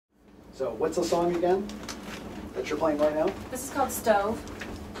So what's the song again that you're playing right now? This is called Stove.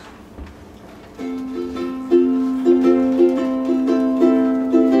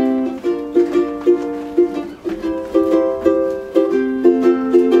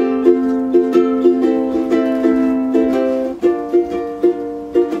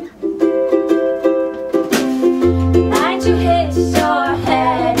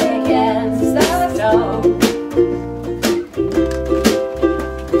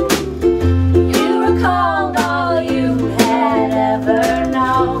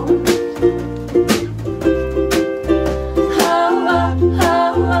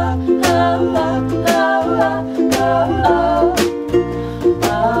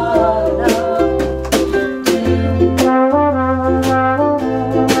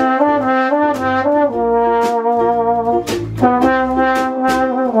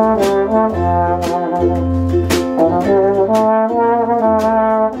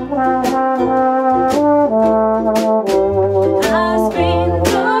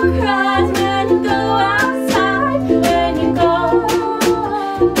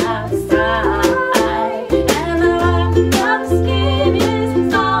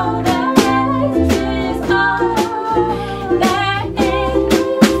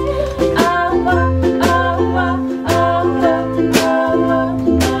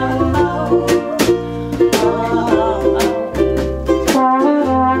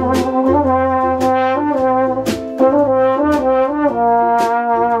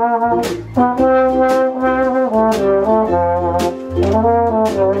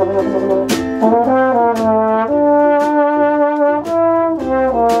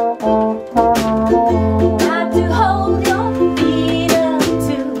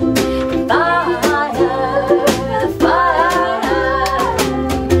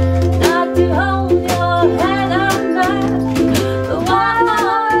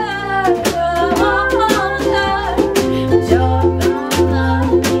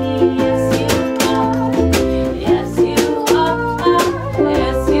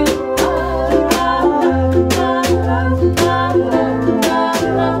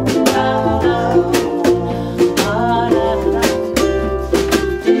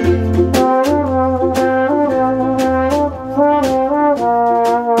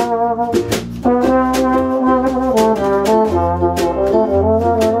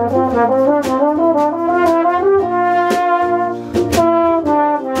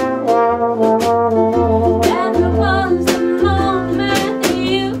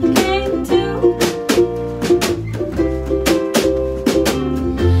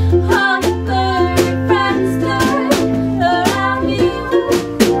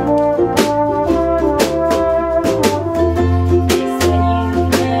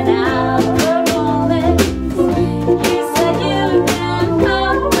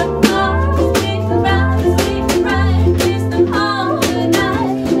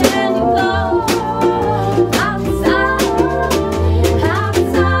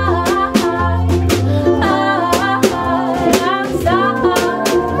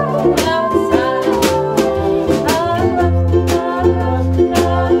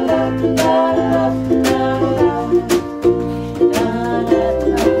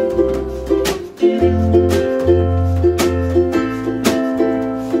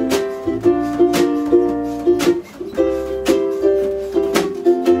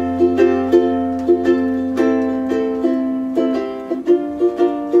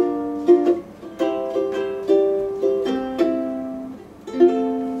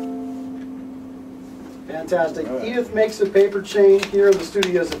 Fantastic. Edith Makes a Paperchain here in the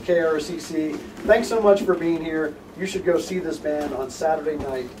studios of KRCC. Thanks so much for being here. You should go see this band on Saturday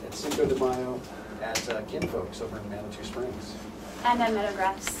night at Cinco de Mayo at Kinfolks over in Manitou Springs. And at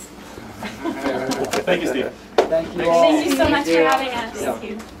Meadowgrass. Thank you, Steve. Thank you all. Thank you so much for having us.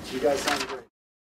 Yeah. You guys sound great.